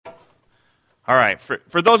All right,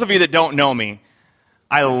 for those of you that don't know me,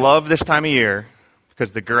 I love this time of year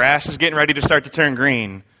because the grass is getting ready to start to turn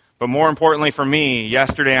green. But more importantly for me,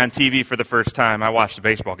 yesterday on TV for the first time, I watched a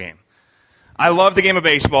baseball game. I love the game of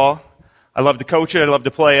baseball. I love to coach it. I love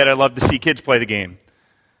to play it. I love to see kids play the game.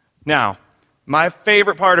 Now, my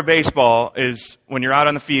favorite part of baseball is when you're out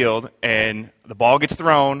on the field and the ball gets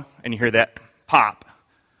thrown and you hear that pop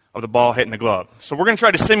of the ball hitting the glove. So we're going to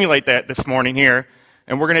try to simulate that this morning here,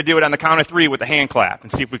 and we're going to do it on the count of 3 with a hand clap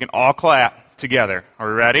and see if we can all clap together. Are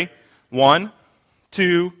we ready? 1,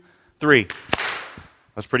 2, 3.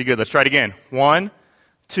 That's pretty good. Let's try it again. 1,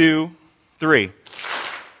 2, 3.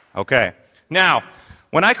 Okay. Now,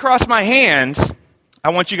 when I cross my hands, I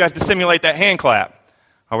want you guys to simulate that hand clap.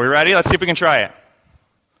 Are we ready? Let's see if we can try it.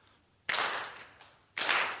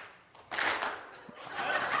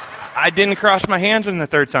 I didn't cross my hands in the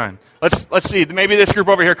third time. Let's see. Maybe this group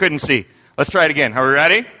over here couldn't see. Let's try it again. Are we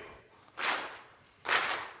ready?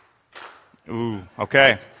 Ooh,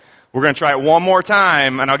 okay. We're going to try it one more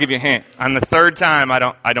time, and I'll give you a hint. On the third time, I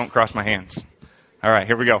don't cross my hands. All right,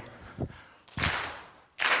 here we go.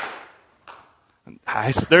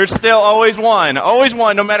 There's still always one. Always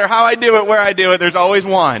one. No matter how I do it, where I do it, there's always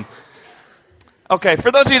one. Okay, for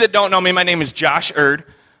those of you that don't know me, my name is Josh Erd.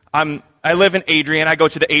 I live in Adrian. I go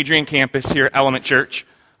to the Adrian campus here at Element Church.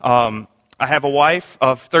 I have a wife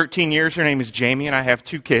of 13 years. Her name is Jamie, and I have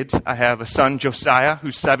 2 kids. I have a son, Josiah,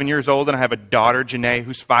 who's 7 years old, and I have a daughter, Janae,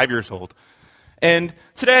 who's 5 years old. And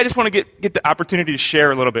today I just want to get the opportunity to share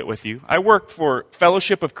a little bit with you. I work for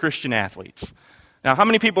Fellowship of Christian Athletes. Now, how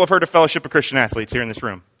many people have heard of Fellowship of Christian Athletes here in this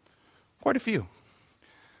room? Quite a few.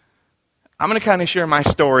 I'm going to kind of share my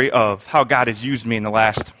story of how God has used me in the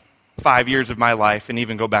last 5 years of my life, and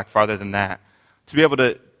even go back farther than that, to be able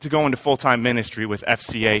to go into full-time ministry with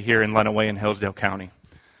FCA here in Lenawee and Hillsdale County.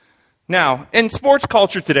 Now, in sports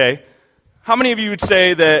culture today, how many of you would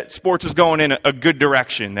say that sports is going in a good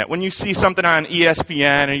direction? That when you see something on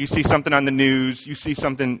ESPN or you see something on the news, you see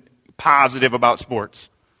something positive about sports?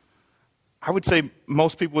 I would say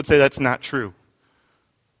most people would say that's not true.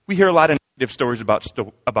 We hear a lot of negative stories about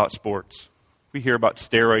sports. We hear about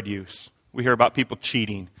steroid use. We hear about people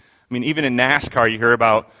cheating. I mean, even in NASCAR, you hear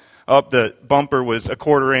about, the bumper was a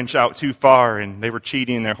quarter inch out too far, and they were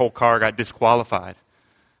cheating, and their whole car got disqualified.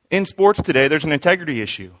 In sports today, there's an integrity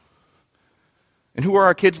issue. And who are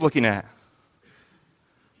our kids looking at?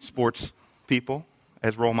 Sports people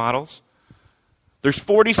as role models. There's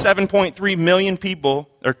 47.3 million people,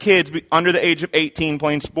 or kids, under the age of 18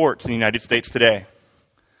 playing sports in the United States today.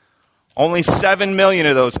 Only 7 million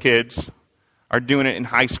of those kids are doing it in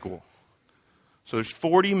high school. So there's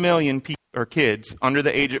 40 million people, or kids under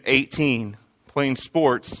the age of 18 playing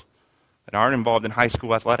sports that aren't involved in high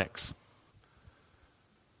school athletics.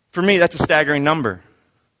 For me, that's a staggering number.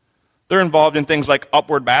 They're involved in things like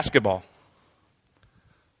upward basketball.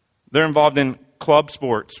 They're involved in club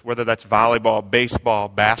sports, whether that's volleyball, baseball,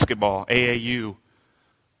 basketball, AAU.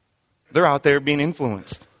 They're out there being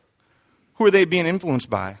influenced. Who are they being influenced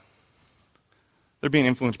by? They're being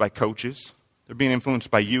influenced by coaches. They're being influenced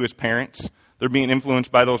by you as parents. They're being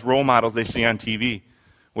influenced by those role models they see on TV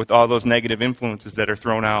with all those negative influences that are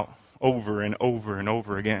thrown out over and over and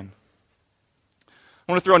over again.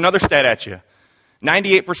 I want to throw another stat at you.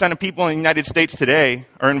 98% of people in the United States today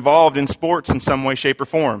are involved in sports in some way, shape, or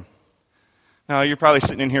form. Now, you're probably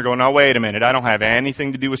sitting in here going, oh, wait a minute, I don't have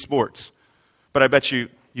anything to do with sports. But I bet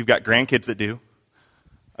you've got grandkids that do.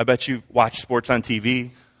 I bet you watch sports on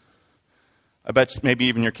TV. I bet maybe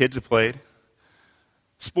even your kids have played.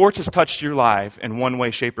 Sports has touched your life in one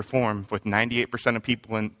way, shape, or form with 98% of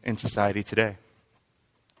people in society today.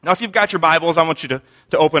 Now, if you've got your Bibles, I want you to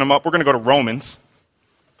open them up. We're going to go to Romans.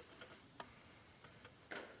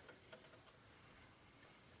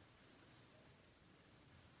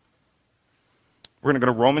 We're going to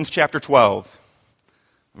go to Romans chapter 12,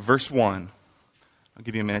 verse 1. I'll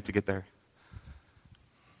give you a minute to get there.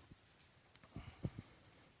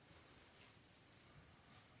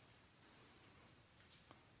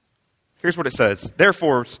 Here's what it says.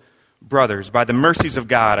 Therefore, brothers, by the mercies of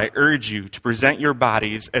God, I urge you to present your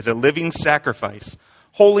bodies as a living sacrifice,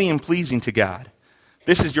 holy and pleasing to God.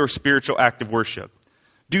 This is your spiritual act of worship.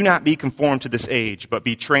 Do not be conformed to this age, but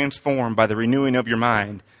be transformed by the renewing of your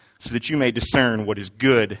mind, so that you may discern what is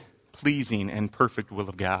good, pleasing, and perfect will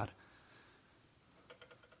of God.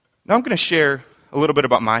 Now I'm going to share a little bit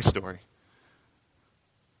about my story,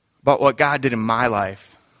 about what God did in my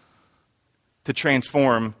life to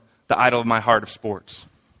transform the idol of my heart of sports.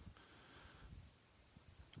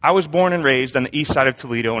 I was born and raised on the east side of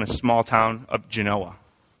Toledo in a small town of Genoa.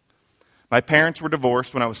 My parents were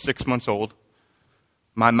divorced when I was 6 months old.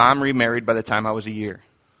 My mom remarried by the time I was a year.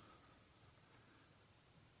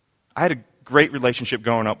 I had a great relationship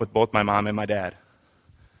growing up with both my mom and my dad.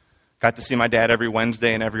 Got to see my dad every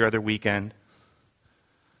Wednesday and every other weekend.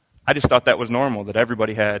 I just thought that was normal, that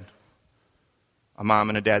everybody had a mom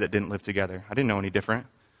and a dad that didn't live together. I didn't know any different.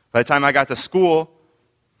 By the time I got to school,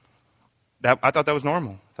 I thought that was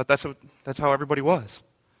normal. I thought that's how everybody was.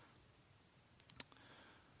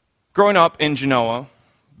 Growing up in Genoa,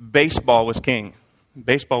 baseball was king.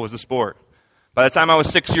 Baseball was the sport. By the time I was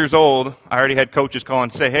 6 years old, I already had coaches calling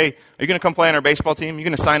to say, hey, are you going to come play on our baseball team? Are you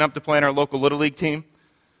going to sign up to play on our local Little League team?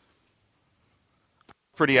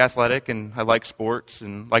 Pretty athletic, and I like sports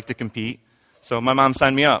and like to compete. So my mom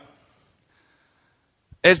signed me up.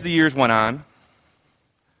 As the years went on,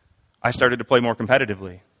 I started to play more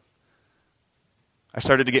competitively. I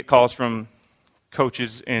started to get calls from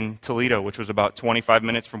coaches in Toledo, which was about 25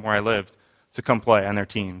 minutes from where I lived, to come play on their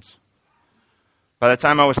teams. By the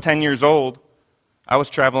time I was 10 years old, I was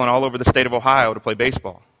traveling all over the state of Ohio to play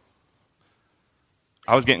baseball.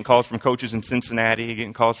 I was getting calls from coaches in Cincinnati,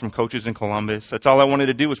 getting calls from coaches in Columbus. That's all I wanted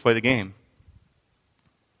to do was play the game.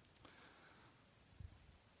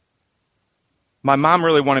 My mom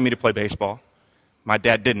really wanted me to play baseball. My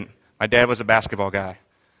dad didn't. My dad was a basketball guy.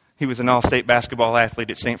 He was an all-state basketball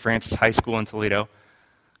athlete at St. Francis High School in Toledo.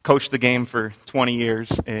 Coached the game for 20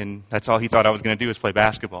 years, and that's all he thought I was going to do was play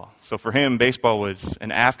basketball. So for him, baseball was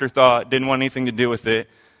an afterthought, didn't want anything to do with it,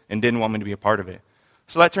 and didn't want me to be a part of it.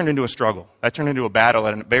 So that turned into a struggle. That turned into a battle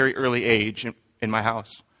at a very early age in my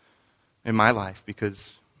house, in my life,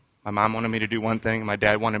 because my mom wanted me to do one thing, and my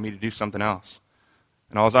dad wanted me to do something else.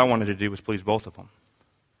 And all I wanted to do was please both of them.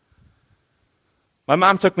 My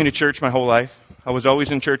mom took me to church my whole life. I was always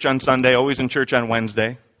in church on Sunday, always in church on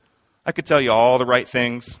Wednesday. I could tell you all the right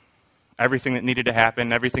things, everything that needed to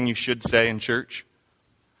happen, everything you should say in church.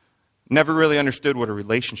 Never really understood what a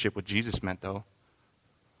relationship with Jesus meant, though.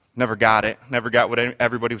 Never got it. Never got what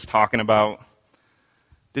everybody was talking about.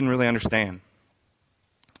 Didn't really understand.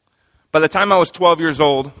 By the time I was 12 years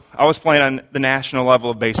old, I was playing on the national level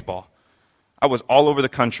of baseball. I was all over the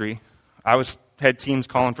country. Had teams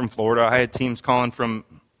calling from Florida. I had teams calling from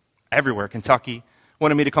everywhere. Kentucky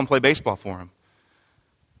wanted me to come play baseball for them.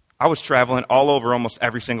 I was traveling all over almost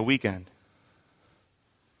every single weekend.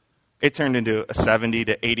 It turned into a 70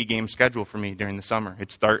 to 80 game schedule for me during the summer.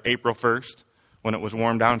 It'd start April 1st. When it was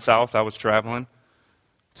warm down south, I was traveling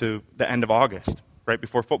to the end of August, right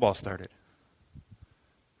before football started.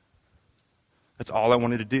 That's all I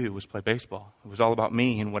wanted to do was play baseball. It was all about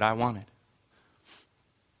me and what I wanted.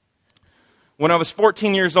 When I was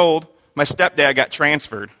 14 years old, my stepdad got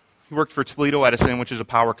transferred. He worked for Toledo Edison, which is a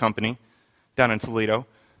power company down in Toledo.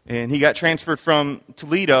 And he got transferred from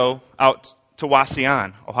Toledo out to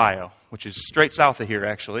Wauseon, Ohio, which is straight south of here,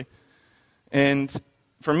 actually. And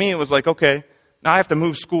for me, it was like, okay, now I have to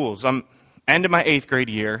move schools. I'm end of my 8th grade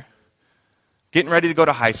year, getting ready to go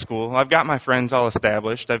to high school. I've got my friends all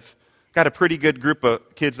established. I've got a pretty good group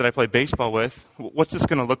of kids that I play baseball with. What's this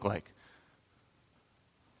going to look like?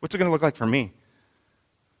 What's it going to look like for me?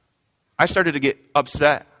 I started to get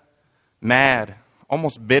upset, mad,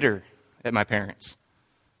 almost bitter at my parents.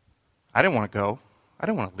 I didn't want to go. I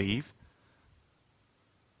didn't want to leave.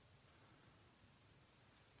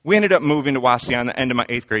 We ended up moving to Wauseon the end of my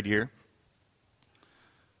 8th grade year.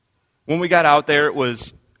 When we got out there, it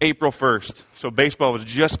was April 1st, so baseball was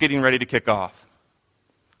just getting ready to kick off.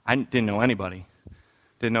 I didn't know anybody.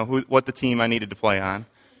 Didn't know what the team I needed to play on.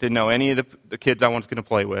 Didn't know any of the kids I was going to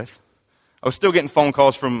play with. I was still getting phone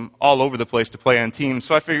calls from all over the place to play on teams,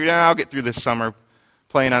 so I figured, I'll get through this summer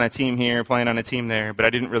playing on a team here, playing on a team there, but I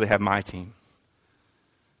didn't really have my team.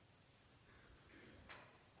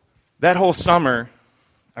 That whole summer,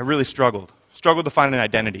 I really struggled to find an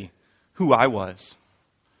identity, who I was.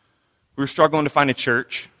 We were struggling to find a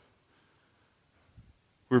church.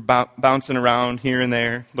 We were bouncing around here and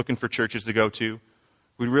there, looking for churches to go to.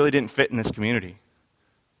 We really didn't fit in this community.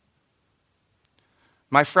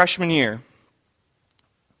 My freshman year,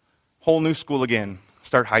 whole new school again,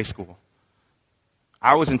 start high school.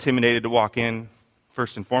 I was intimidated to walk in,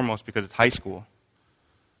 first and foremost, because it's high school.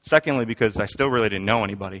 Secondly, because I still really didn't know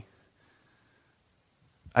anybody.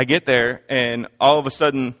 I get there, and all of a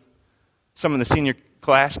sudden, some of the senior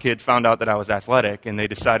class kids found out that I was athletic, and they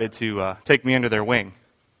decided to take me under their wing.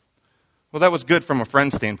 Well, that was good from a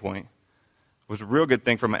friend standpoint. It was a real good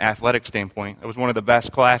thing from an athletic standpoint. It was one of the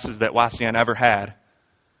best classes that Wauseon ever had,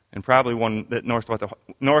 and probably one that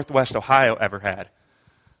Northwest Ohio ever had.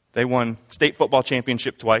 They won state football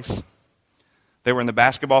championship twice. They were in the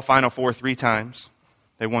basketball Final Four 3 times.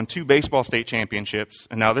 They won 2 baseball state championships,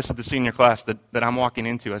 and now this is the senior class that I'm walking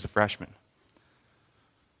into as a freshman.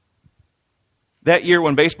 That year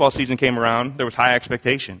when baseball season came around, there was high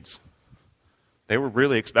expectations. They were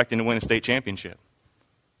really expecting to win a state championship.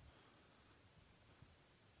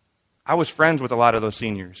 I was friends with a lot of those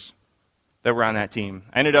seniors that were on that team.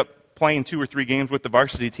 I ended up playing 2 or 3 games with the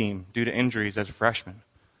varsity team due to injuries as a freshman.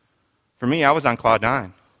 For me, I was on cloud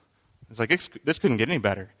 9. It's like, this couldn't get any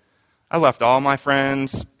better. I left all my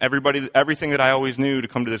friends, everything that I always knew to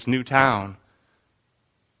come to this new town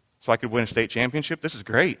so I could win a state championship. This is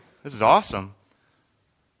great. This is awesome.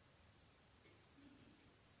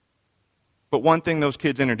 But one thing those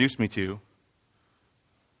kids introduced me to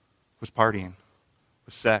was partying,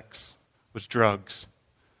 was sex, was drugs.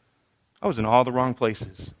 I was in all the wrong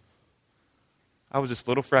places. I was this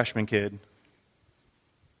little freshman kid,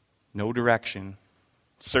 no direction,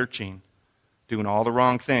 searching, doing all the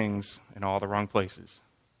wrong things in all the wrong places.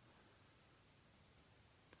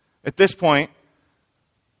 At this point,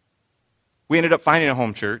 we ended up finding a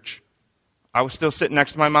home church. I was still sitting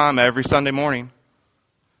next to my mom every Sunday morning,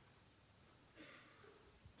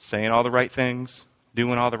 saying all the right things,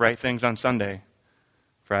 doing all the right things on Sunday.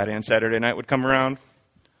 Friday and Saturday night would come around,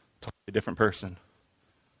 totally different person.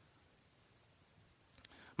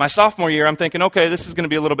 My sophomore year, I'm thinking, okay, this is going to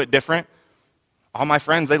be a little bit different. All my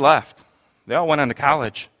friends, they left. They all went on to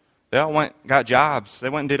college. They all got jobs. They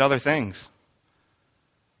went and did other things.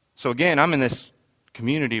 So again, I'm in this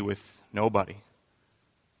community with nobody,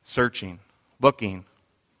 searching, looking.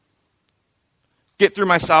 Get through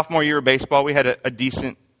my sophomore year of baseball. We had a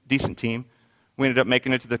decent team. We ended up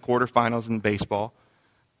making it to the quarterfinals in baseball.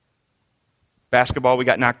 Basketball, we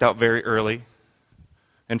got knocked out very early.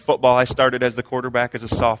 In football, I started as the quarterback as a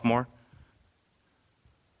sophomore.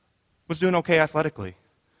 Was doing okay athletically.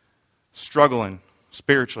 Struggling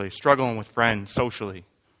spiritually, struggling with friends, socially.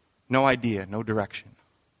 No idea, no direction.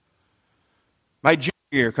 My junior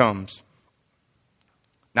year comes.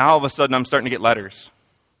 Now all of a sudden I'm starting to get letters.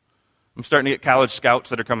 I'm starting to get college scouts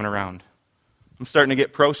that are coming around. I'm starting to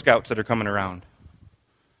get pro scouts that are coming around.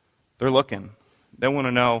 They're looking. They want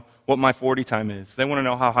to know what my 40 time is. They want to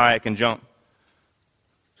know how high I can jump.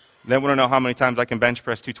 They want to know how many times I can bench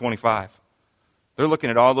press 225. They're looking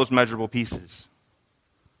at all those measurable pieces.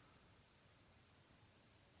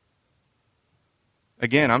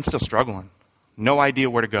 Again, I'm still struggling. No idea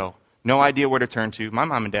where to go. No idea where to turn to. My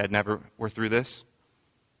mom and dad never were through this.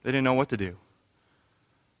 They didn't know what to do.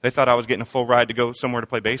 They thought I was getting a full ride to go somewhere to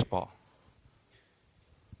play baseball.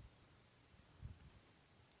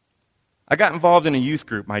 I got involved in a youth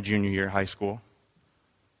group my junior year of high school.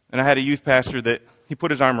 And I had a youth pastor that he put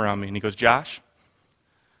his arm around me and he goes, Josh,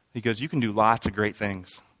 he goes, you can do lots of great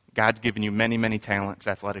things. God's given you many, many talents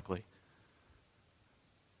athletically.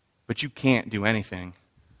 But you can't do anything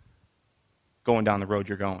going down the road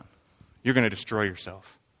you're going. You're going to destroy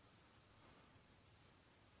yourself.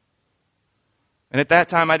 And at that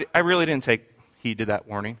time, I really didn't take heed to that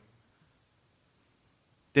warning.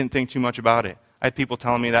 Didn't think too much about it. I had people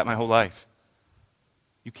telling me that my whole life.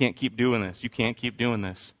 You can't keep doing this. You can't keep doing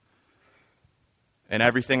this. And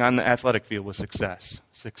everything on the athletic field was success,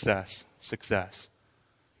 success, success.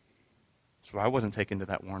 So I wasn't taken to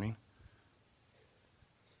that warning.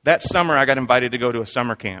 That summer, I got invited to go to a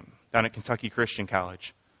summer camp down at Kentucky Christian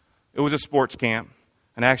College. It was a sports camp,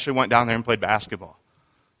 and I actually went down there and played basketball.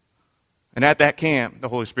 And at that camp, the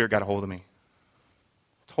Holy Spirit got a hold of me.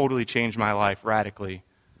 Totally changed my life radically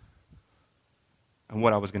and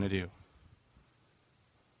what I was going to do.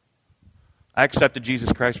 I accepted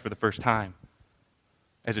Jesus Christ for the first time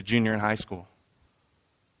as a junior in high school.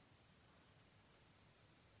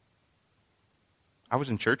 I was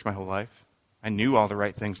in church my whole life. I knew all the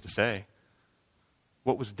right things to say.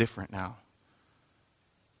 What was different now?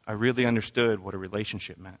 I really understood what a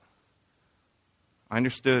relationship meant. I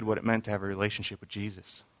understood what it meant to have a relationship with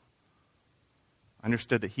Jesus. I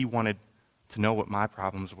understood that he wanted to know what my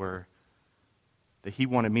problems were, that he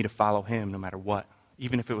wanted me to follow him no matter what,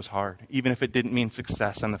 even if it was hard, even if it didn't mean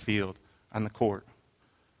success on the field, on the court.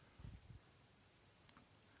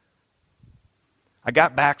 I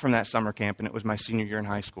got back from that summer camp, and it was my senior year in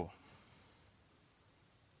high school.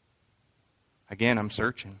 Again, I'm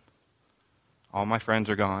searching. All my friends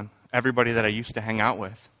are gone. Everybody that I used to hang out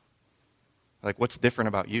with. Like, what's different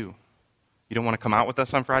about you? You don't want to come out with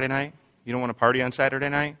us on Friday night? You don't want to party on Saturday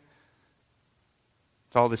night?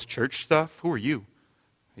 It's all this church stuff? Who are you?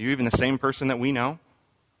 Are you even the same person that we know?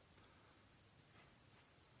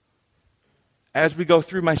 As we go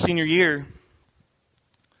through my senior year,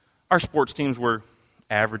 our sports teams were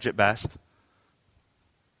average at best.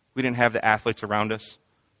 We didn't have the athletes around us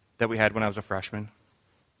that we had when I was a freshman.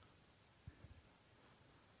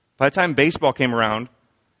 By the time baseball came around,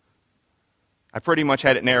 I pretty much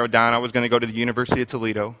had it narrowed down. I was going to go to the University of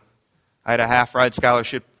Toledo. I had a half-ride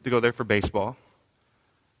scholarship to go there for baseball.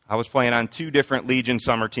 I was playing on 2 different Legion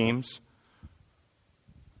summer teams.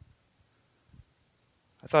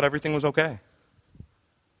 I thought everything was okay.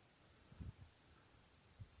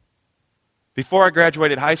 Before I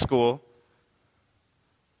graduated high school,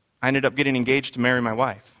 I ended up getting engaged to marry my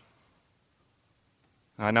wife.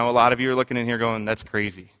 I know a lot of you are looking in here going, that's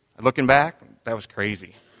crazy. Looking back, that was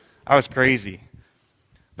crazy. I was crazy.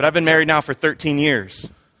 But I've been married now for 13 years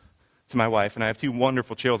to my wife, and I have 2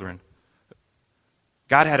 wonderful children.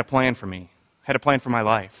 God had a plan for me, had a plan for my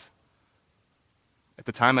life. At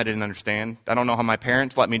the time, I didn't understand. I don't know how my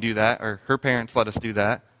parents let me do that, or her parents let us do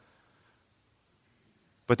that.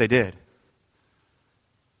 But they did.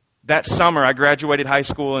 That summer, I graduated high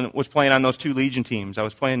school and was playing on those 2 Legion teams. I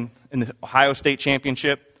was playing in the Ohio State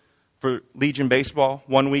Championship for Legion baseball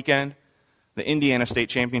one weekend, the Indiana State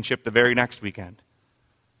Championship the very next weekend.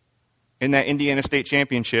 In that Indiana State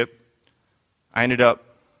Championship, I ended up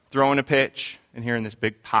throwing a pitch and hearing this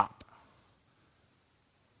big pop.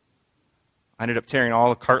 I ended up tearing all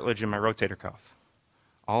the cartilage in my rotator cuff,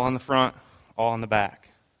 all on the front, all on the back.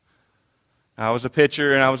 I was a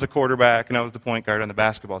pitcher, and I was a quarterback, and I was the point guard on the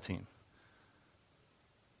basketball team.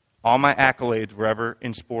 All my accolades were ever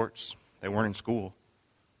in sports. They weren't in school.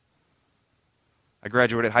 I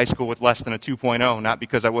graduated high school with less than a 2.0, not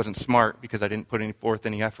because I wasn't smart, because I didn't put forth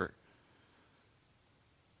any effort.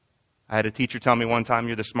 I had a teacher tell me one time,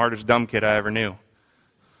 you're the smartest dumb kid I ever knew.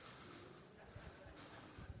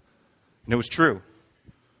 And it was true.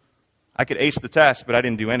 I could ace the test, but I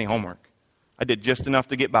didn't do any homework. I did just enough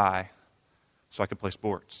to get by so I could play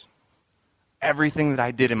sports. Everything that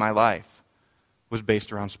I did in my life was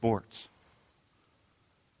based around sports.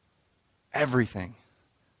 Everything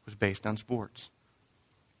was based on sports.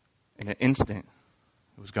 In an instant,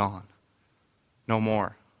 it was gone. No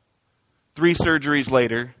more. 3 surgeries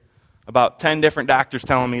later, about 10 different doctors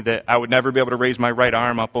telling me that I would never be able to raise my right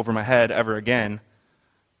arm up over my head ever again,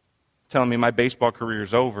 telling me my baseball career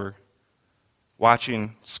is over,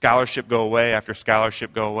 watching scholarship go away after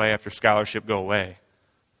scholarship go away after scholarship go away.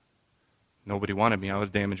 Nobody wanted me. I was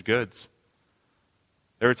damaged goods.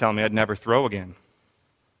 They were telling me I'd never throw again,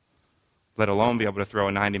 let alone be able to throw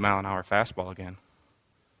a 90-mile-an-hour fastball again.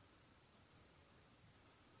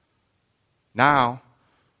 Now,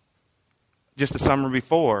 just the summer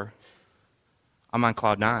before, I'm on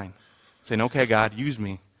cloud 9, saying, okay, God, use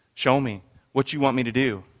me. Show me what you want me to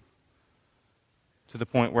do. To the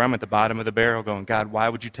point where I'm at the bottom of the barrel going, God, why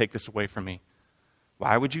would you take this away from me?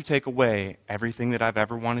 Why would you take away everything that I've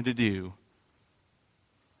ever wanted to do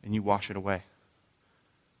and you wash it away?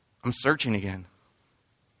 I'm searching again.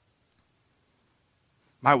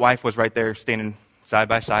 My wife was right there standing side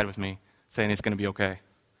by side with me saying it's going to be okay.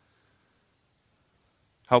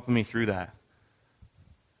 Helping me through that.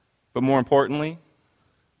 But more importantly,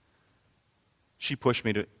 she pushed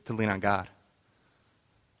me to lean on God.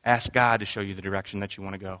 Ask God to show you the direction that you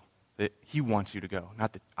want to go, that He wants you to go,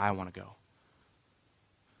 not that I want to go.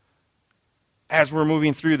 As we're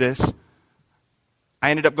moving through this, I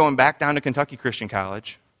ended up going back down to Kentucky Christian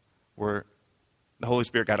College, where the Holy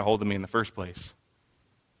Spirit got a hold of me in the first place.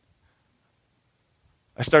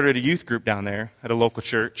 I started a youth group down there at a local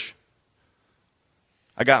church.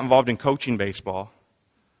 I got involved in coaching baseball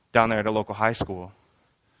down there at a local high school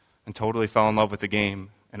and totally fell in love with the game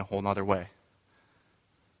in a whole other way.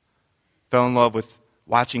 Fell in love with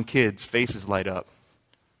watching kids' faces light up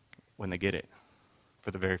when they get it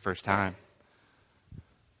for the very first time.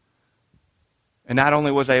 And not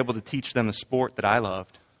only was I able to teach them the sport that I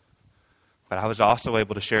loved, but I was also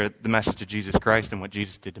able to share the message of Jesus Christ and what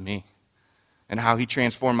Jesus did to me and how He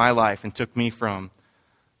transformed my life and took me from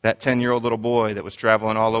that 10-year-old little boy that was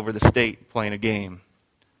traveling all over the state playing a game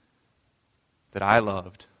that I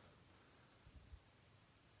loved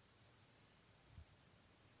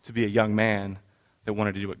to be a young man that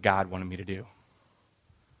wanted to do what God wanted me to do.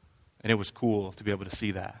 And it was cool to be able to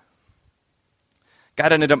see that.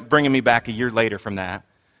 God ended up bringing me back a year later from that,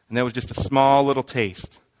 and that was just a small little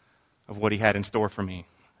taste of what He had in store for me.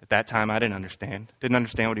 At that time, I didn't understand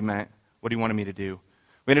what He meant, what He wanted me to do.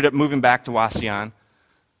 We ended up moving back to Wauseon,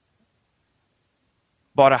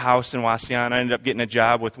 bought a house in Wauseon. I ended up getting a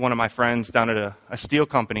job with one of my friends down at a steel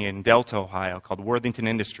company in Delta, Ohio, called Worthington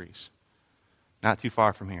Industries. Not too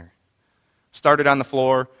far from here. Started on the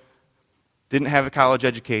floor, didn't have a college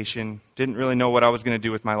education, didn't really know what I was going to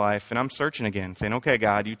do with my life, and I'm searching again, saying, okay,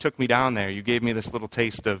 God, you took me down there. You gave me this little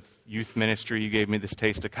taste of youth ministry. You gave me this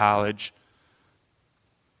taste of college.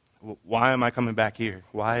 Why am I coming back here?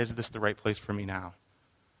 Why is this the right place for me now?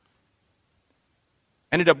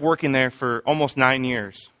 Ended up working there for almost 9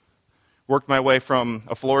 years. Worked my way from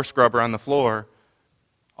a floor scrubber on the floor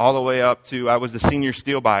all the way up to I was the senior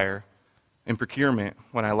steel buyer in procurement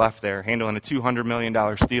when I left there, handling a $200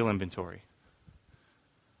 million steel inventory.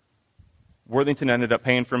 Worthington ended up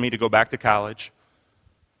paying for me to go back to college,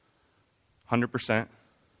 100%.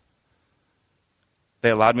 They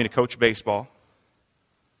allowed me to coach baseball,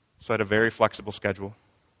 so I had a very flexible schedule.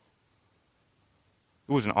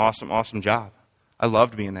 It was an awesome, awesome job. I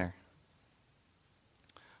loved being there.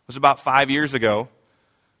 It was about 5 years ago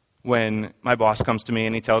when my boss comes to me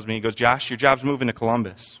and he tells me, he goes, Josh, your job's moving to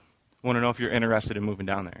Columbus. I want to know if you're interested in moving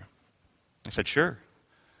down there. I said, sure.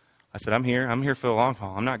 I said, I'm here for the long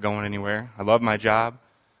haul. I'm not going anywhere. I love my job.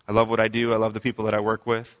 I love what I do. I love the people that I work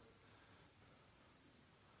with.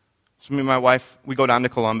 So me and my wife, we go down to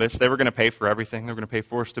Columbus. They were going to pay for everything. They were going to pay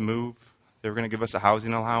for us to move. They were going to give us a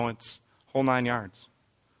housing allowance, whole 9 yards.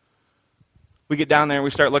 We get down there and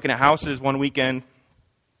we start looking at houses one weekend.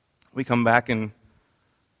 We come back and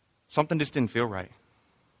something just didn't feel right.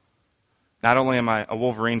 Not only am I a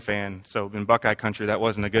Wolverine fan, so in Buckeye country that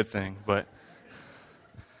wasn't a good thing, but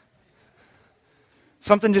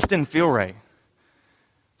something just didn't feel right.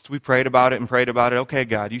 So we prayed about it and prayed about it. Okay,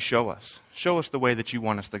 God, you show us. Show us the way that you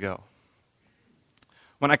want us to go.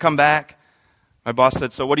 When I come back, my boss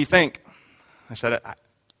said, so what do you think? I said,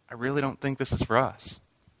 I really don't think this is for us.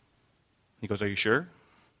 He goes, are you sure?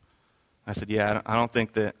 I said, yeah, I don't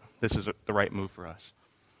think that this is the right move for us.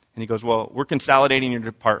 And he goes, well, we're consolidating your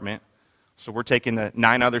department, so we're taking the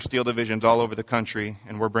 9 other steel divisions all over the country,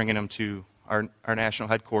 and we're bringing them to our national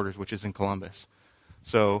headquarters, which is in Columbus.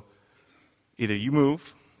 So either you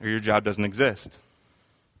move or your job doesn't exist.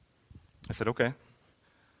 I said, okay.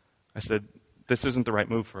 I said, this isn't the right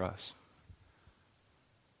move for us.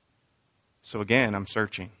 So again, I'm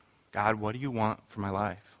searching. God, what do you want for my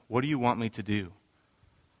life? What do you want me to do?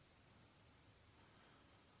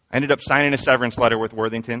 I ended up signing a severance letter with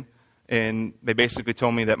Worthington, and they basically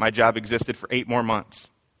told me that my job existed for 8 more months.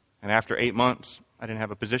 And after 8 months, I didn't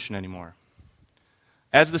have a position anymore.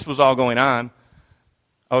 As this was all going on,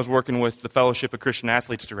 I was working with the Fellowship of Christian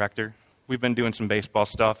Athletes director. We've been doing some baseball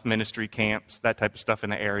stuff, ministry camps, that type of stuff in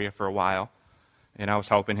the area for a while. And I was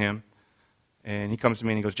helping him. And he comes to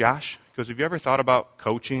me and he goes, Josh, he goes, have you ever thought about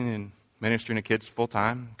coaching and ministering to kids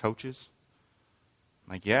full-time, coaches?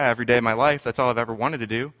 I'm like, yeah, every day of my life. That's all I've ever wanted to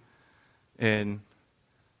do. And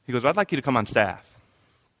he goes, I'd like you to come on staff.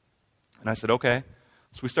 And I said, okay.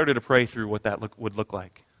 So we started to pray through what that would look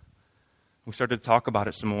like. We started to talk about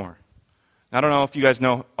it some more. Now, I don't know if you guys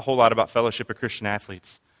know a whole lot about Fellowship of Christian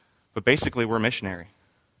Athletes, but basically we're missionary.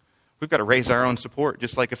 We've got to raise our own support,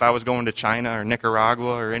 just like if I was going to China or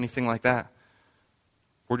Nicaragua or anything like that.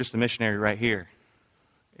 We're just a missionary right here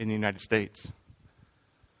in the United States.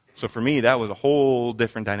 So for me, that was a whole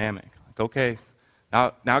different dynamic. Like, okay,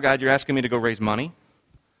 now God, you're asking me to go raise money?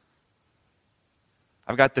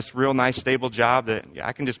 I've got this real nice, stable job that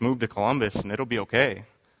I can just move to Columbus and it'll be okay.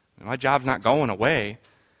 My job's not going away,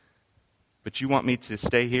 but you want me to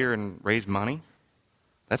stay here and raise money?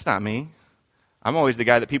 That's not me. I'm always the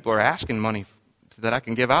guy that people are asking money that I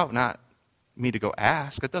can give out, not me to go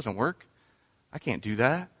ask. That doesn't work. I can't do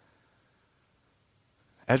that.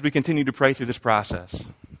 As we continue to pray through this process,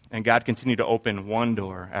 and God continued to open one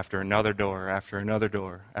door after another door, after another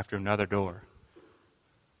door, after another door.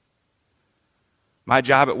 My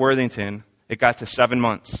job at Worthington, it got to 7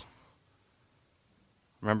 months.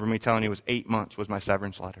 Remember me telling you it was 8 months was my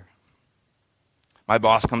severance letter. My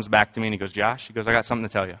boss comes back to me and he goes, Josh, he goes, I got something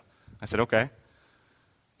to tell you. I said, okay.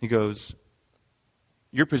 He goes,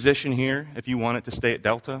 your position here, if you want it to stay at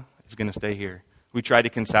Delta, is going to stay here. We tried to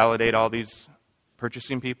consolidate all these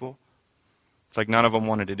purchasing people. It's like none of them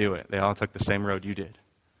wanted to do it. They all took the same road you did.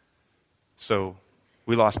 So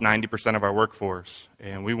we lost 90% of our workforce,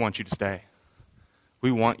 and we want you to stay.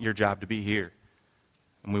 We want your job to be here,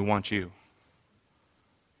 and we want you.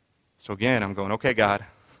 So again, I'm going, okay, God,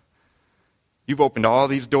 you've opened all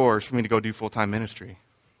these doors for me to go do full-time ministry.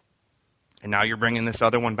 And now you're bringing this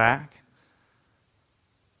other one back?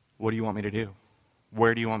 What do you want me to do?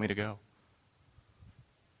 Where do you want me to go?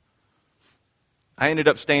 I ended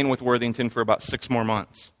up staying with Worthington for about 6 more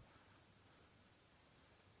months.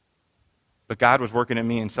 But God was working in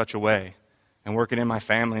me in such a way, and working in my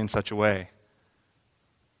family in such a way,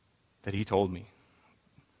 that He told me,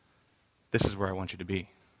 this is where I want you to be.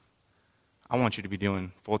 I want you to be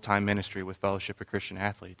doing full-time ministry with Fellowship of Christian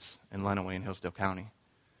Athletes in Lenawee and Hillsdale County.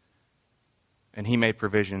 And He made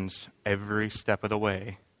provisions every step of the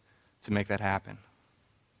way to make that happen.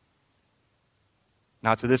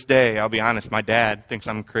 Now, to this day, I'll be honest, my dad thinks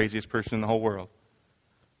I'm the craziest person in the whole world.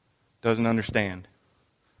 Doesn't understand.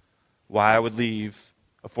 why I would leave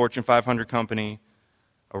a Fortune 500 company,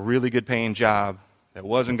 a really good paying job that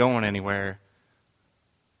wasn't going anywhere,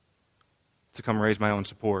 to come raise my own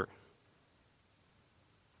support.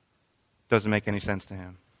 Doesn't make any sense to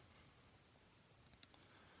him.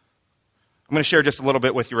 I'm going to share just a little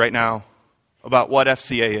bit with you right now about what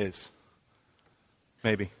FCA is.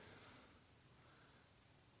 Maybe.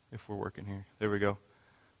 If we're working here. There we go.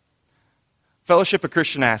 Fellowship of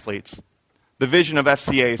Christian Athletes. The vision of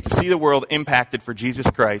FCA is to see the world impacted for Jesus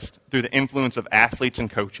Christ through the influence of athletes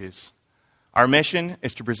and coaches. Our mission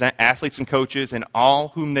is to present athletes and coaches and all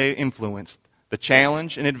whom they influence the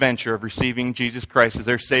challenge and adventure of receiving Jesus Christ as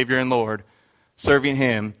their Savior and Lord, serving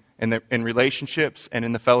Him in relationships and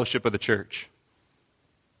in the fellowship of the church.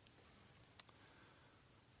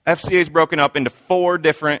 FCA is broken up into 4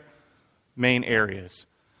 different main areas.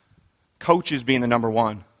 Coaches being the number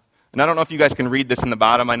one. And I don't know if you guys can read this in the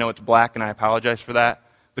bottom. I know it's black and I apologize for that.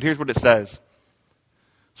 But here's what it says. It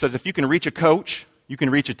says if you can reach a coach, you can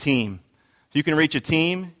reach a team. If you can reach a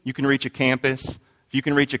team, you can reach a campus. If you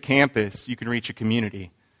can reach a campus, you can reach a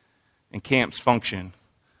community. And camps function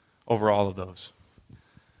over all of those.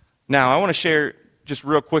 Now, I want to share just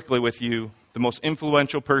real quickly with you the most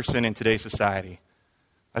influential person in today's society.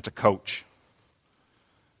 That's a coach.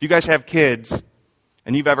 If you guys have kids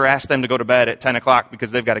and you've ever asked them to go to bed at 10 o'clock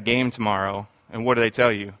because they've got a game tomorrow, and what do they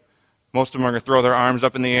tell you? Most of them are going to throw their arms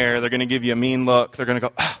up in the air. They're going to give you a mean look. They're going to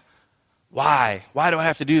go, why? Why do I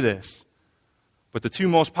have to do this? But the 2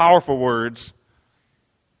 most powerful words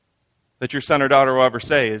that your son or daughter will ever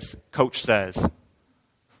say is, Coach says.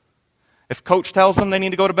 If Coach tells them they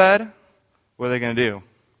need to go to bed, what are they going to do?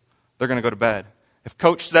 They're going to go to bed. If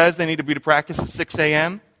Coach says they need to be to practice at 6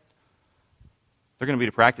 a.m., they're going to be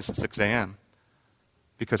to practice at 6 a.m.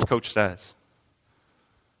 because Coach says.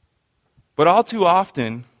 But all too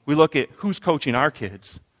often, we look at who's coaching our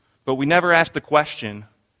kids, but we never ask the question,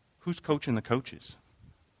 who's coaching the coaches?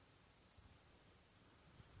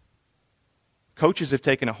 Coaches have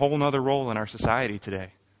taken a whole other role in our society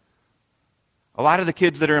today. A lot of the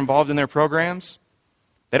kids that are involved in their programs,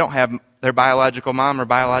 they don't have their biological mom or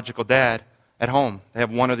biological dad at home. They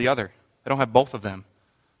have one or the other. They don't have both of them.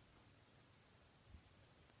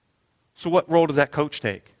 So what role does that coach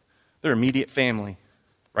take? Their immediate family,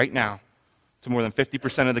 right now, to more than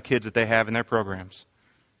 50% of the kids that they have in their programs.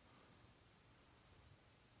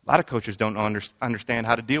 A lot of coaches don't understand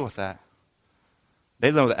how to deal with that.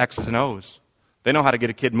 They know the X's and O's. They know how to get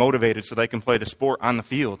a kid motivated so they can play the sport on the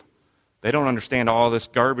field. They don't understand all this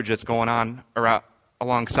garbage that's going on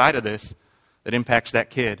alongside of this that impacts that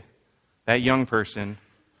kid, that young person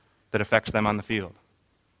that affects them on the field.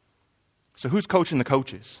 So who's coaching the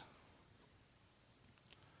coaches?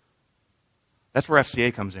 That's where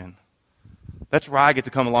FCA comes in. That's where I get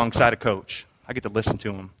to come alongside a coach. I get to listen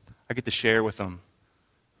to him. I get to share with him.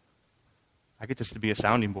 I get this to be a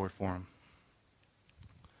sounding board for him.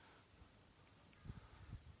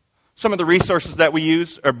 Some of the resources that we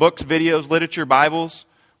use are books, videos, literature, Bibles.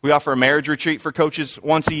 We offer a marriage retreat for coaches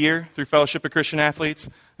once a year through Fellowship of Christian Athletes.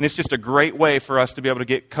 And it's just a great way for us to be able to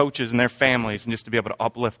get coaches and their families and just to be able to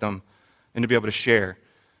uplift them and to be able to share.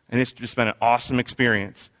 And it's just been an awesome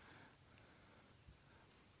experience.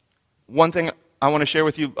 One thing I want to share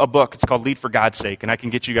with you, a book. It's called Lead for God's Sake, and I can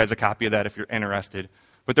get you guys a copy of that if you're interested.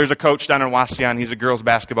 But there's a coach down in Wasion. He's a girls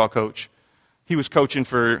basketball coach. He was coaching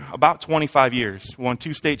for about 25 years, won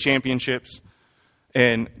 2 state championships,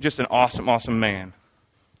 and just an awesome, awesome man.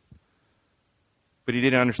 But he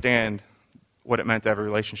didn't understand what it meant to have a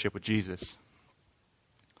relationship with Jesus.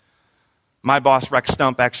 My boss, Rex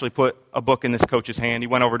Stump, actually put a book in this coach's hand. He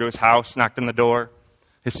went over to his house, knocked on the door.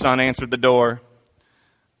 His son answered the door.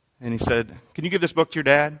 And he said, "Can you give this book to your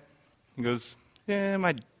dad?" He goes, "Yeah,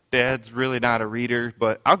 my dad's really not a reader,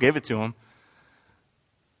 but I'll give it to him."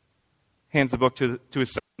 Hands the book to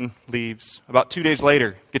his son, leaves. About 2 days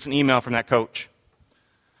later, gets an email from that coach.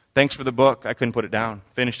 "Thanks for the book. I couldn't put it down.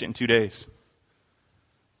 Finished it in 2 days."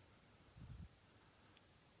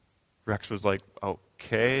 Rex was like,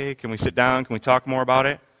 "Okay, can we sit down? Can we talk more about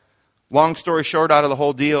it?" Long story short, out of the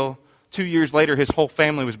whole deal, 2 years later, his whole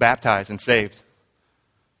family was baptized and saved.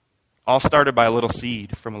 All started by a little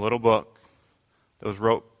seed from a little book that was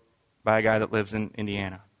wrote by a guy that lives in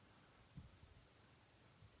Indiana.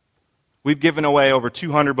 We've given away over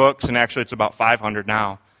 200 books, and actually it's about 500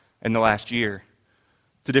 now in the last year,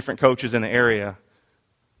 to different coaches in the area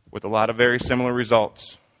with a lot of very similar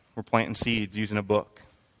results. We're planting seeds using a book.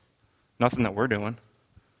 Nothing that we're doing.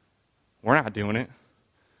 We're not doing it.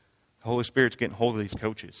 The Holy Spirit's getting hold of these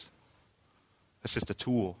coaches. That's just a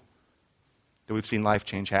tool that we've seen life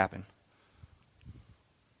change happen.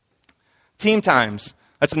 Team times.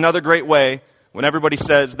 That's another great way when everybody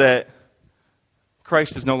says that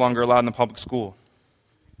Christ is no longer allowed in the public school.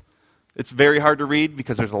 It's very hard to read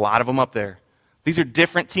because there's a lot of them up there. These are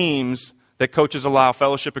different teams that coaches allow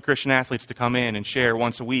Fellowship of Christian Athletes to come in and share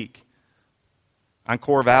once a week on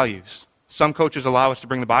core values. Some coaches allow us to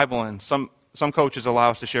bring the Bible in. Some coaches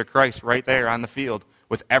allow us to share Christ right there on the field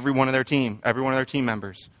with every one of their team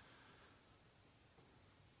members.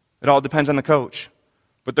 It all depends on the coach.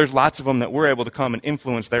 But there's lots of them that we're able to come and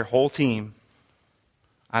influence their whole team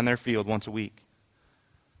on their field once a week.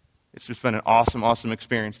 It's just been an awesome, awesome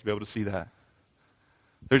experience to be able to see that.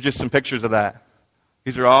 There's just some pictures of that.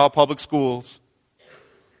 These are all public schools,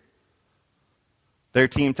 their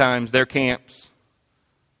team times, their camps.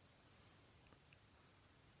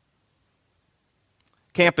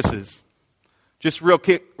 Campuses. Just real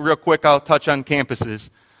quick, I'll touch on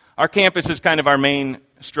campuses. Our campus is kind of our main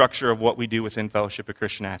structure of what we do within Fellowship of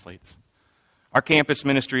Christian Athletes. Our campus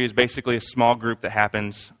ministry is basically a small group that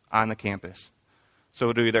happens on the campus.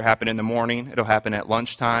 So it'll either happen in the morning, it'll happen at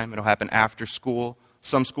lunchtime, it'll happen after school.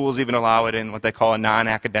 Some schools even allow it in what they call a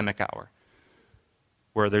non-academic hour,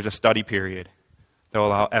 where there's a study period. They'll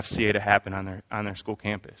allow FCA to happen on their school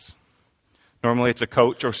campus. Normally it's a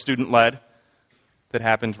coach or student-led that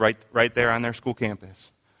happens right there on their school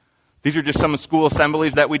campus. These are just some school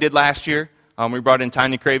assemblies that we did last year. We brought in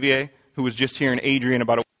Tanya Crevier, who was just here in Adrian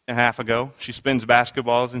about a week and a half ago. She spins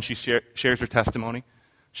basketballs and she shares her testimony.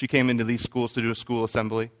 She came into these schools to do a school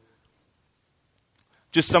assembly.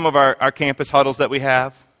 Just some of our campus huddles that we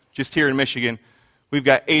have. Just here in Michigan, we've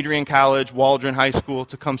got Adrian College, Waldron High School,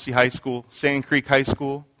 Tecumseh High School, Sand Creek High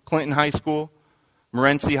School, Clinton High School,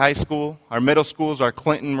 Morenci High School. Our middle schools are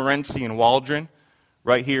Clinton, Morenci, and Waldron,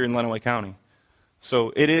 right here in Lenawee County.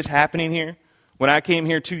 So it is happening here. When I came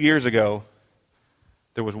here 2 years ago,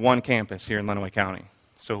 there was one campus here in Lenawee County.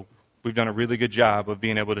 So we've done a really good job of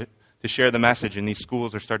being able to share the message, and these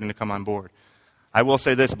schools are starting to come on board. I will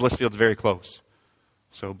say this, Blissfield's very close.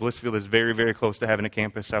 So Blissfield is very, very close to having a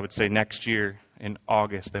campus. I would say next year in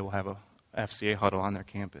August they will have a FCA huddle on their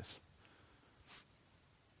campus.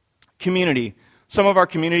 Community. Some of our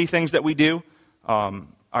community things that we do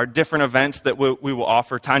are different events that we will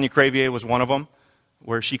offer. Tanya Crevier was one of them,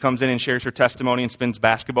 where she comes in and shares her testimony and spins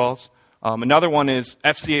basketballs. Another one is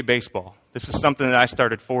FCA baseball. This is something that I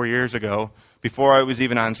started 4 years ago, before I was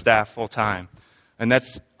even on staff full time. And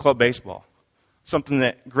that's club baseball. Something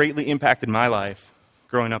that greatly impacted my life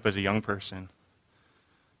growing up as a young person.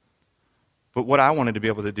 But what I wanted to be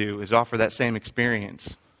able to do is offer that same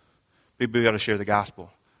experience. Be able to share the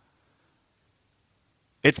gospel.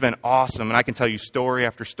 It's been awesome, and I can tell you story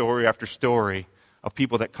after story after story of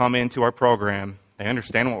people that come into our program. They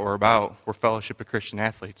understand what we're about. We're Fellowship of Christian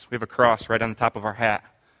Athletes. We have a cross right on the top of our hat.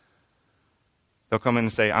 They'll come in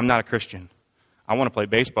and say, I'm not a Christian. I want to play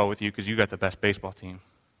baseball with you because you got the best baseball team.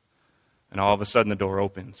 And all of a sudden the door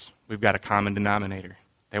opens. We've got a common denominator.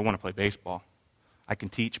 They want to play baseball. I can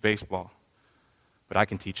teach baseball, but I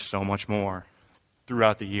can teach so much more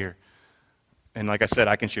throughout the year. And like I said,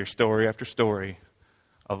 I can share story after story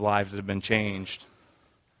of lives that have been changed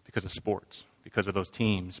because of sports, because of those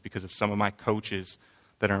teams, because of some of my coaches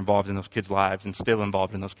that are involved in those kids' lives and still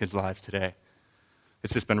involved in those kids' lives today.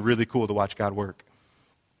 It's just been really cool to watch God work.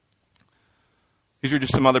 These are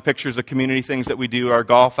just some other pictures of community things that we do, our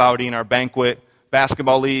golf outing, our banquet,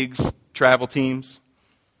 basketball leagues, travel teams,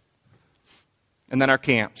 and then our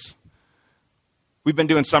camps. We've been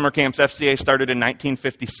doing summer camps. FCA started in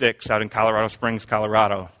 1956 out in Colorado Springs,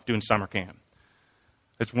 Colorado, doing summer camp.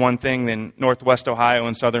 It's one thing in Northwest Ohio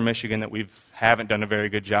and Southern Michigan that we haven't done a very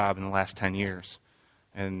good job in the last 10 years.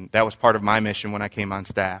 And that was part of my mission when I came on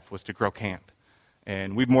staff, was to grow camp.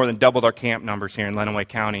 And we've more than doubled our camp numbers here in Lenawee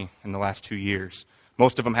County in the last 2 years.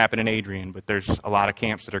 Most of them happen in Adrian, but there's a lot of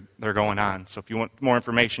camps that are going on. So if you want more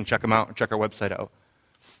information, check them out and check our website out.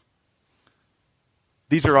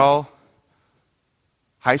 These are all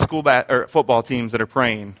high school football teams that are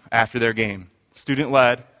praying after their game.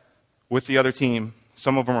 Student-led with the other team.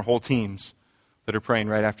 Some of them are whole teams that are praying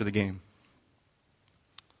right after the game.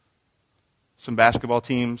 Some basketball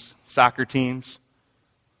teams, soccer teams,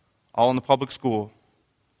 all in the public school.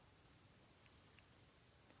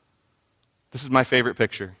 This is my favorite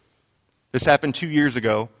picture. This happened 2 years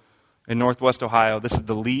ago in Northwest Ohio. This is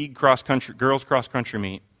the league girls cross-country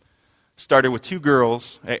meet. Started with 2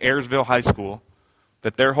 girls at Ayersville High School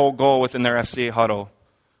that their whole goal within their FCA huddle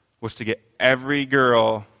was to get every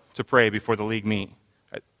girl to pray before the league meet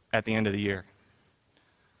at the end of the year.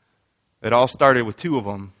 It all started with 2 of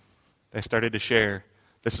them. They started to share,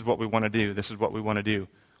 this is what we want to do, this is what we want to do.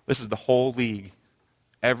 This is the whole league.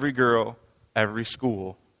 Every girl, every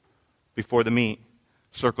school, before the meet,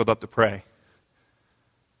 circled up to pray.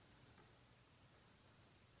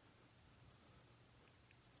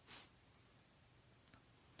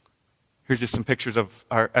 Here's just some pictures of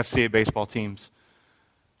our FCA baseball teams.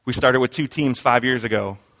 We started with 2 teams 5 years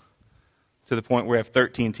ago to the point where we have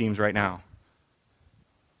 13 teams right now.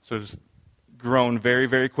 So it's grown very,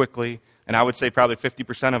 very quickly, and I would say probably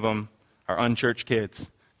 50% of them are unchurched kids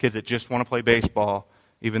that just want to play baseball,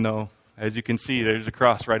 even though, as you can see, there's a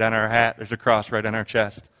cross right on our hat, there's a cross right on our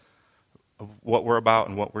chest of what we're about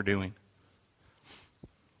and what we're doing.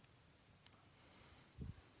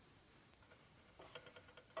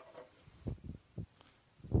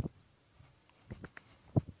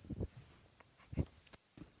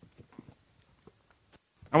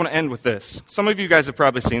 I want to end with this. Some of you guys have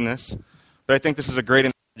probably seen this, but I think this is a great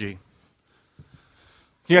analogy.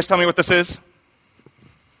 Can you guys tell me what this is?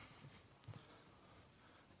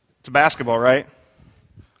 It's a basketball, right?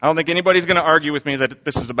 I don't think anybody's going to argue with me that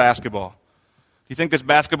this is a basketball. Do you think this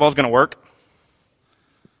basketball is going to work?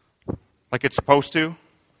 Like it's supposed to?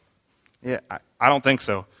 Yeah, I don't think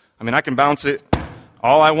so. I mean, I can bounce it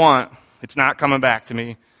all I want. It's not coming back to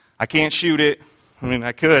me. I can't shoot it. I mean,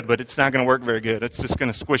 I could, but it's not going to work very good. It's just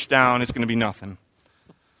going to squish down. It's going to be nothing.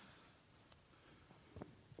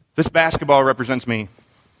 This basketball represents me.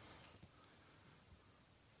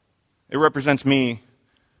 It represents me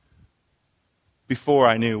before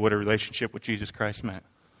I knew what a relationship with Jesus Christ meant.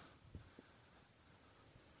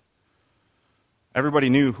 Everybody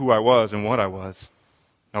knew who I was and what I was.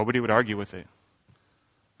 Nobody would argue with it.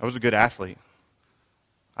 I was a good athlete.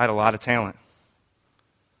 I had a lot of talent.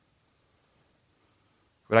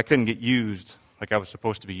 But I couldn't get used like I was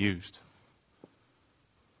supposed to be used.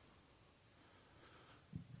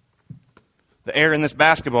 The air in this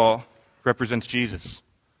basketball represents Jesus.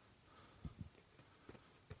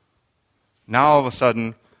 Now all of a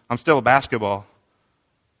sudden, I'm still a basketball.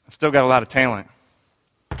 I've still got a lot of talent.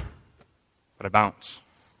 But I bounce.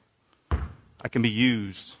 I can be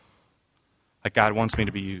used like God wants me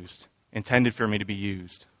to be used, intended for me to be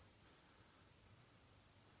used.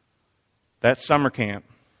 That summer camp,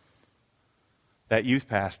 that youth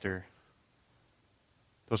pastor,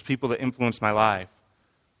 those people that influenced my life,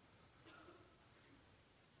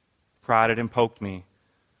 prodded and poked me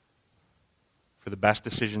for the best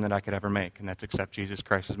decision that I could ever make, and that's accept Jesus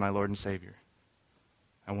Christ as my Lord and Savior.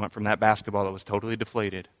 I went from that basketball that was totally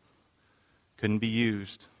deflated, couldn't be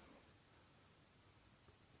used,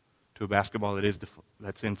 to a basketball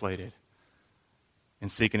that's inflated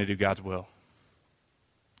and seeking to do God's will.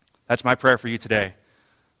 That's my prayer for you today.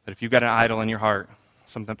 That if you've got an idol in your heart,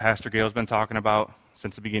 something Pastor Gail's been talking about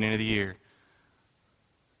since the beginning of the year,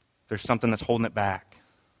 there's something that's holding it back,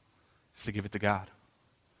 is to give it to God.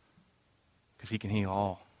 Because He can heal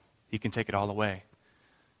all. He can take it all away.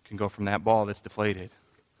 He can go from that ball that's deflated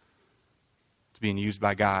to being used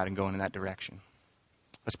by God and going in that direction.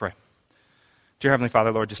 Let's pray. Dear Heavenly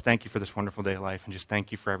Father, Lord, just thank you for this wonderful day of life, and just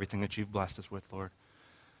thank you for everything that you've blessed us with, Lord.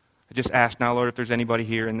 I just ask now, Lord, if there's anybody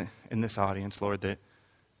here in this audience, Lord,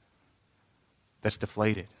 that's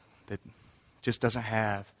deflated, that just doesn't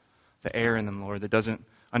have the air in them, Lord, that doesn't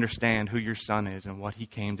understand who your Son is and what He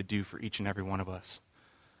came to do for each and every one of us.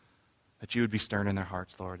 That you would be stirring in their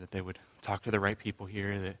hearts, Lord, that they would talk to the right people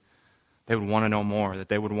here, that they would want to know more, that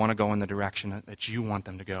they would want to go in the direction that you want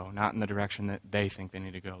them to go, not in the direction that they think they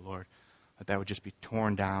need to go, Lord. That would just be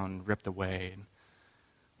torn down, ripped away. And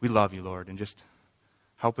we love you, Lord, and just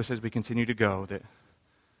help us as we continue to go, that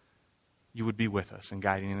you would be with us and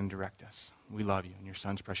guiding and direct us. We love you. In your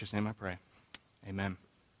Son's precious name I pray. Amen.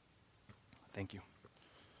 Thank you.